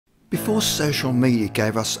Before social media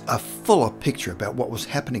gave us a fuller picture about what was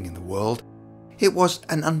happening in the world, it was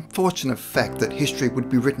an unfortunate fact that history would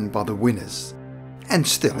be written by the winners, and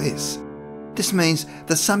still is. This means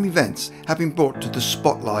that some events have been brought to the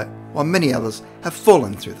spotlight while many others have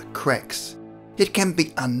fallen through the cracks. It can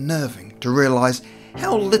be unnerving to realise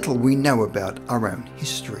how little we know about our own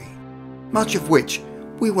history, much of which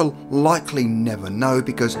we will likely never know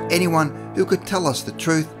because anyone who could tell us the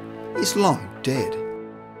truth is long dead.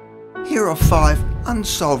 Here are 5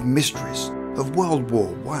 unsolved mysteries of World War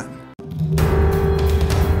I.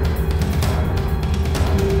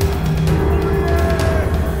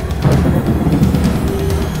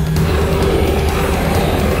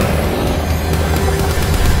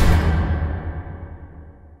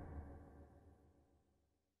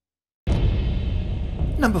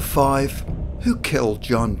 Number 5. Who killed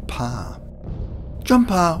John Parr? John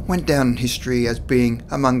Parr went down in history as being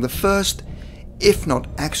among the first, if not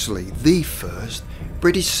actually the first,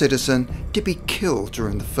 British citizen to be killed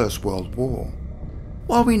during the First World War.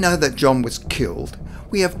 While we know that John was killed,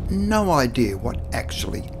 we have no idea what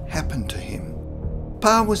actually happened to him.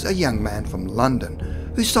 Parr was a young man from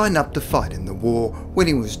London who signed up to fight in the war when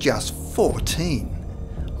he was just 14.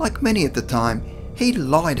 Like many at the time, he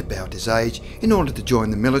lied about his age in order to join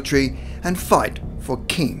the military and fight for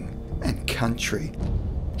king and country.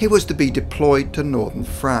 He was to be deployed to northern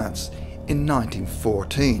France in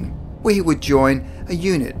 1914, where he would join a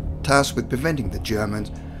unit tasked with preventing the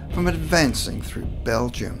Germans from advancing through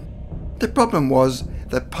Belgium. The problem was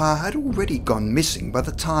that Parr had already gone missing by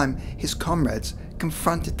the time his comrades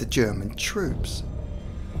confronted the German troops.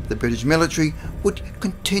 The British military would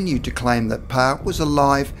continue to claim that Parr was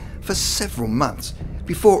alive for several months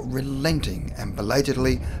before relenting and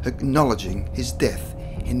belatedly acknowledging his death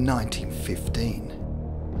in 1915.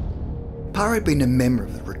 Parr had been a member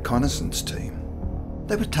of the reconnaissance team.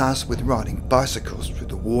 They were tasked with riding bicycles through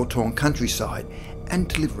the war-torn countryside and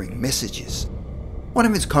delivering messages. One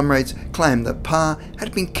of his comrades claimed that Parr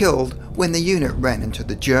had been killed when the unit ran into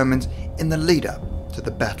the Germans in the lead-up to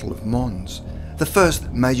the Battle of Mons, the first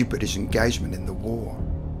major British engagement in the war.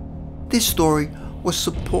 This story was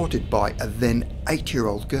supported by a then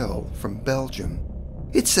 8-year-old girl from Belgium.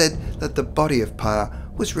 It said that the body of Parr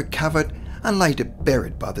was recovered and later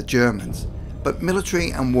buried by the Germans, but military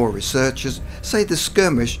and war researchers say the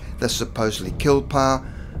skirmish that supposedly killed Parr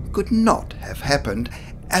could not have happened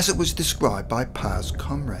as it was described by Parr's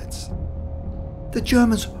comrades. The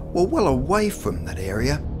Germans were well away from that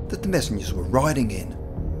area that the messengers were riding in,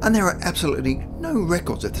 and there are absolutely no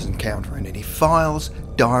records of this encounter in any files,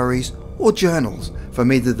 diaries or journals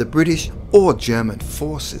from either the British or German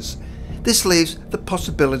forces. This leaves the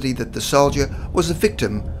possibility that the soldier was a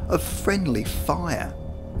victim of friendly fire.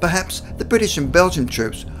 Perhaps the British and Belgian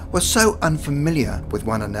troops were so unfamiliar with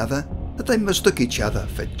one another that they mistook each other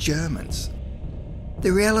for Germans.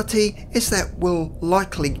 The reality is that we'll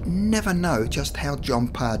likely never know just how John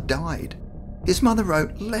Parr died. His mother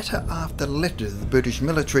wrote letter after letter to the British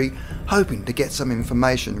military hoping to get some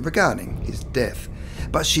information regarding his death,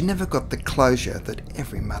 but she never got the closure that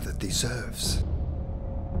every mother deserves.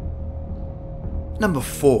 Number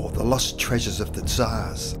 4. The lost treasures of the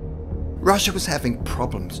Tsars. Russia was having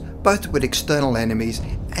problems both with external enemies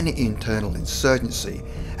and internal insurgency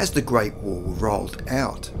as the Great War rolled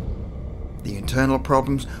out. The internal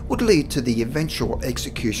problems would lead to the eventual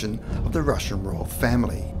execution of the Russian royal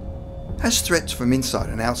family. As threats from inside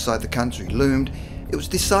and outside the country loomed, it was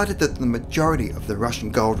decided that the majority of the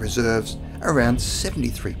Russian gold reserves, around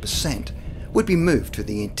 73%, would be moved to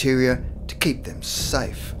the interior to keep them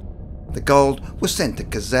safe. The gold was sent to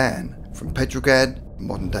Kazan from Petrograd,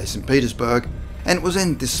 modern-day St. Petersburg, and it was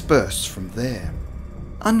then dispersed from there.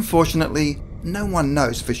 Unfortunately, no one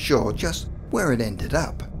knows for sure just where it ended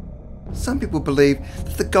up. Some people believe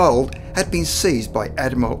that the gold had been seized by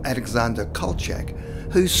Admiral Alexander Kolchak,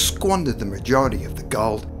 who squandered the majority of the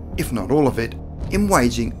gold, if not all of it, in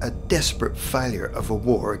waging a desperate failure of a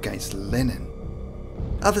war against Lenin.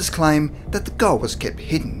 Others claim that the gold was kept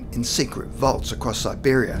hidden in secret vaults across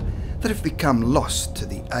Siberia that have become lost to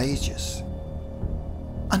the ages.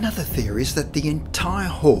 Another theory is that the entire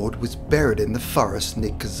hoard was buried in the forest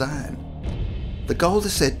near Kazan. The gold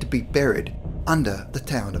is said to be buried under the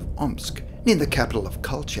town of Omsk, near the capital of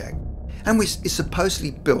Kolchak, and which is supposedly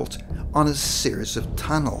built on a series of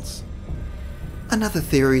tunnels. Another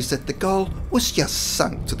theory is that the gold was just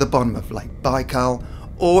sunk to the bottom of Lake Baikal,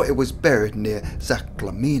 or it was buried near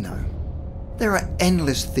Zaklamino. There are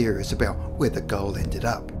endless theories about where the gold ended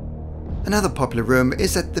up. Another popular rumour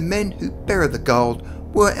is that the men who buried the gold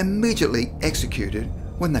were immediately executed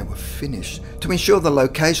when they were finished, to ensure the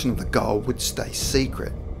location of the gold would stay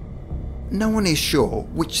secret. no one is sure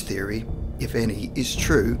which theory, if any, is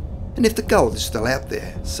true, and if the gold is still out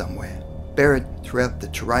there somewhere, buried throughout the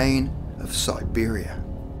terrain of Siberia.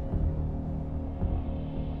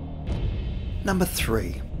 Number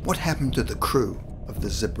 3. What happened to the crew of the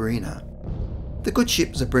Zabrina? The good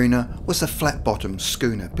ship Zabrina was a flat-bottomed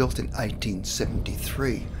schooner built in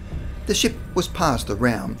 1873. The ship was passed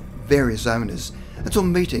around various owners until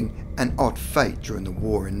meeting an odd fate during the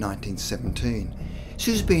war in 1917.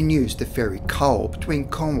 She was being used to ferry coal between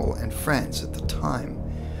Cornwall and France at the time,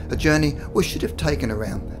 a journey which should have taken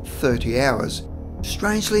around 30 hours.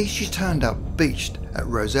 Strangely, she turned up beached at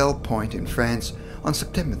Roselle Point in France on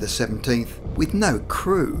September the 17th with no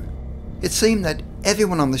crew. It seemed that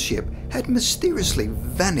everyone on the ship had mysteriously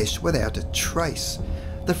vanished without a trace.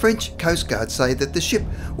 The French Coast Guard say that the ship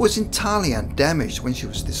was entirely undamaged when she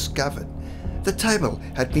was discovered. The table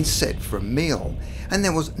had been set for a meal, and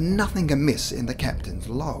there was nothing amiss in the captain's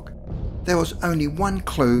log. There was only one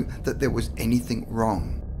clue that there was anything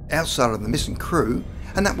wrong, outside of the missing crew,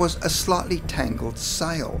 and that was a slightly tangled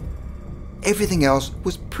sail. Everything else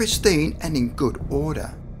was pristine and in good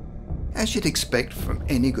order. As you'd expect from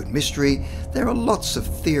any good mystery, there are lots of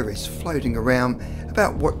theories floating around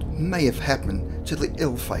about what may have happened to the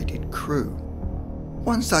ill-fated crew.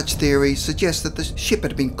 One such theory suggests that the ship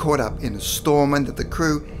had been caught up in a storm and that the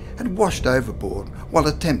crew had washed overboard while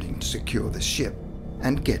attempting to secure the ship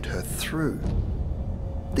and get her through.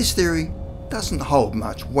 This theory doesn't hold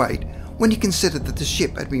much weight when you consider that the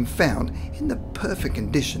ship had been found in the perfect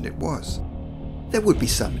condition it was. There would be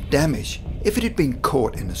some damage if it had been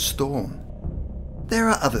caught in a storm. There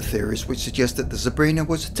are other theories which suggest that the Zabrina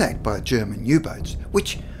was attacked by German U-boats,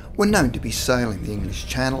 which were known to be sailing the English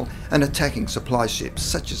Channel and attacking supply ships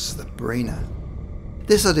such as the Zabrina.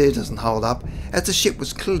 This idea doesn't hold up, as the ship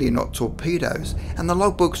was clearly not torpedoes and the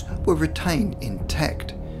logbooks were retained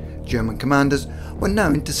intact. German commanders were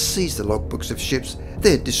known to seize the logbooks of ships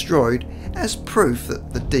they had destroyed as proof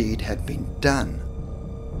that the deed had been done.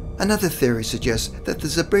 Another theory suggests that the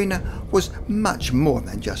Zabrina was much more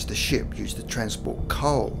than just a ship used to transport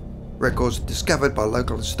coal. Records discovered by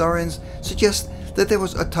local historians suggest that there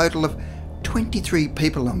was a total of 23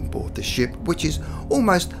 people on board the ship, which is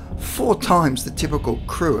almost 4 times the typical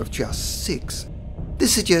crew of just 6.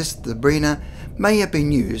 This suggests the Zabrina may have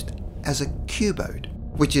been used as a Q-boat,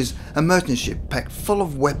 which is a merchant ship packed full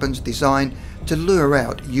of weapons designed to lure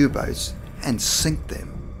out U-boats and sink them.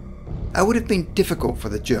 It would have been difficult for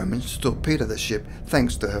the Germans to torpedo the ship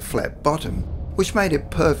thanks to her flat bottom, which made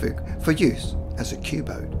it perfect for use as a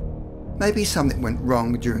Q-boat. Maybe something went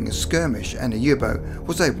wrong during a skirmish and a U-boat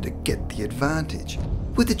was able to get the advantage,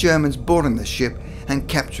 with the Germans boarding the ship and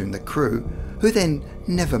capturing the crew, who then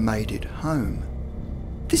never made it home.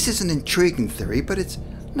 This is an intriguing theory, but it's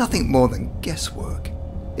nothing more than guesswork.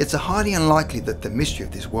 It's highly unlikely that the mystery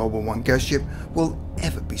of this World War I ghost ship will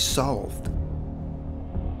ever be solved.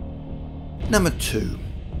 Number 2.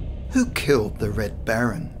 Who killed the Red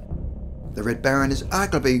Baron? The Red Baron is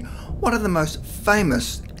arguably one of the most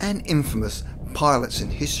famous and infamous pilots in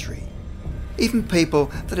history. Even people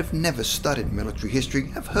that have never studied military history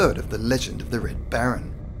have heard of the legend of the Red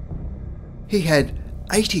Baron. He had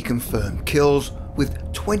 80 confirmed kills,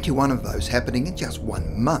 with 21 of those happening in just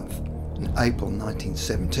 1 month, in April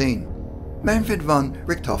 1917. Manfred von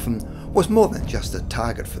Richthofen was more than just a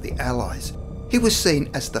target for the Allies. He was seen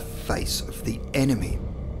as the face of the enemy.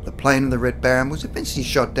 The plane of the Red Baron was eventually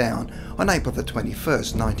shot down on April the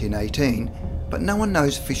 21st, 1918, but no one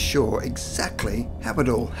knows for sure exactly how it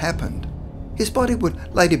all happened. His body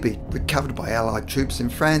would later be recovered by Allied troops in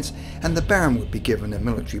France, and the Baron would be given a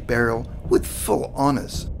military burial with full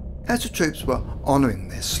honours. As the troops were honouring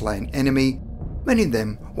their slain enemy, many of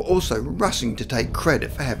them were also rushing to take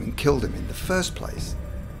credit for having killed him in the first place.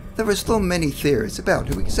 There are still many theories about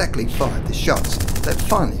who exactly fired the shots that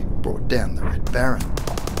finally brought down the Red Baron.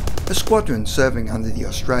 A squadron serving under the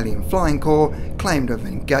Australian Flying Corps claimed to have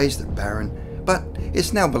engaged the Baron, but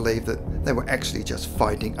it's now believed that they were actually just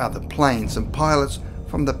fighting other planes and pilots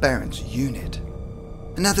from the Baron's unit.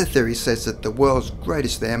 Another theory says that the world's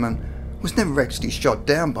greatest airman was never actually shot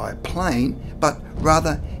down by a plane, but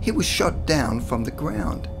rather he was shot down from the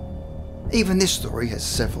ground. Even this story has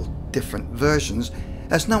several different versions,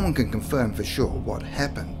 as no one can confirm for sure what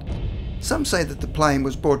happened. Some say that the plane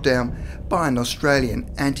was brought down by an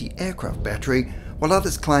Australian anti-aircraft battery, while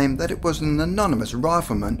others claim that it was an anonymous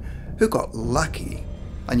rifleman who got lucky,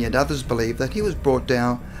 and yet others believe that he was brought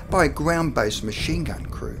down by a ground-based machine gun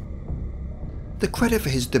crew. The credit for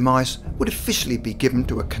his demise would officially be given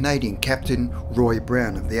to a Canadian captain, Roy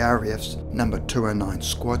Brown of the RAF's No. 209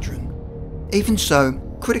 Squadron. Even so,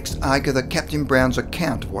 Critics argue that Captain Brown's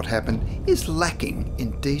account of what happened is lacking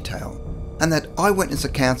in detail, and that eyewitness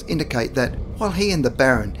accounts indicate that while he and the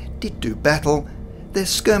Baron did do battle, their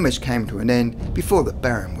skirmish came to an end before the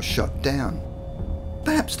Baron was shot down.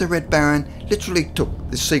 Perhaps the Red Baron literally took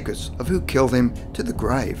the secrets of who killed him to the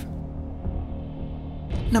grave.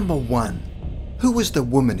 Number 1. Who was the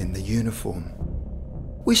woman in the uniform?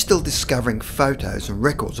 We're still discovering photos and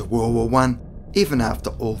records of World War I even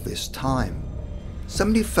after all this time.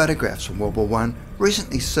 Some new photographs from World War I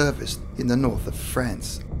recently surfaced in the north of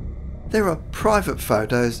France. There are private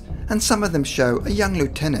photos, and some of them show a young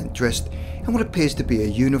lieutenant dressed in what appears to be a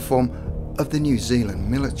uniform of the New Zealand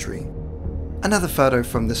military. Another photo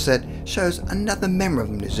from the set shows another member of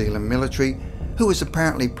the New Zealand military who was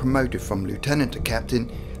apparently promoted from lieutenant to captain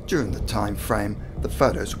during the time frame the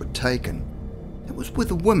photos were taken. It was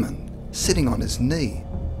with a woman sitting on his knee,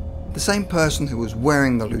 the same person who was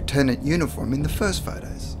wearing the lieutenant uniform in the first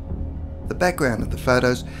photos. The background of the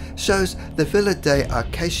photos shows the Villa des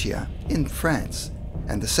Acacias in France,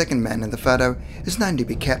 and the second man in the photo is known to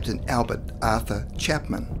be Captain Albert Arthur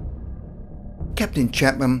Chapman. Captain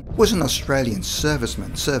Chapman was an Australian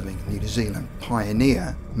serviceman serving in the New Zealand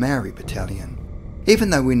Pioneer Maori Battalion. Even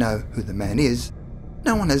though we know who the man is,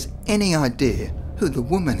 no one has any idea who the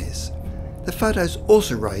woman is. The photos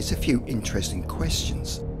also raise a few interesting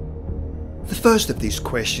questions. The first of these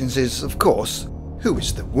questions is, of course, who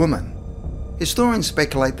is the woman? Historians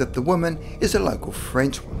speculate that the woman is a local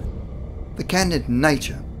Frenchwoman. The candid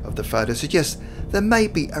nature of the photo suggests there may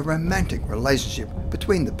be a romantic relationship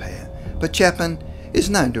between the pair, but Chapman is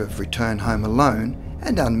known to have returned home alone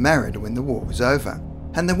and unmarried when the war was over,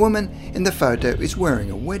 and the woman in the photo is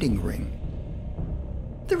wearing a wedding ring.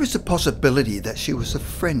 There is a possibility that she was a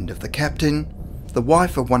friend of the captain, the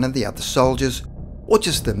wife of one of the other soldiers, or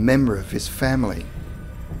just a member of his family.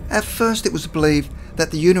 At first it was believed that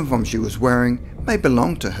the uniform she was wearing may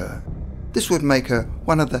belong to her. This would make her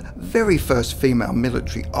one of the very first female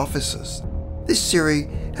military officers. This theory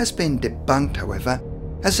has been debunked, however,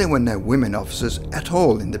 as there were no women officers at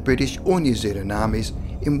all in the British or New Zealand armies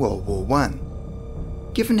in World War I.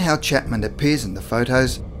 Given how Chapman appears in the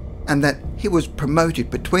photos, and that he was promoted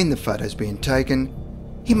between the photos being taken,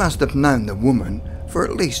 he must have known the woman for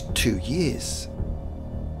at least 2 years.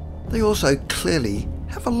 They also clearly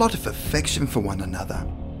have a lot of affection for one another.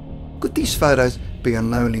 Could these photos be a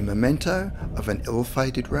lonely memento of an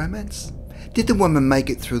ill-fated romance? Did the woman make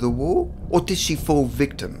it through the war, or did she fall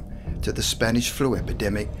victim to the Spanish flu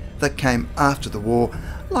epidemic that came after the war,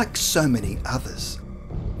 like so many others?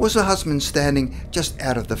 Was her husband standing just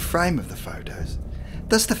out of the frame of the photos?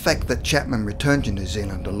 Does the fact that Chapman returned to New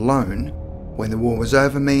Zealand alone when the war was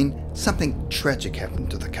over mean something tragic happened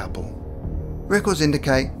to the couple? Records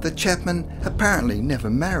indicate that Chapman apparently never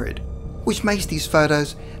married, which makes these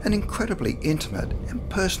photos an incredibly intimate and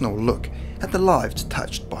personal look at the lives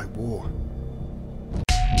touched by war.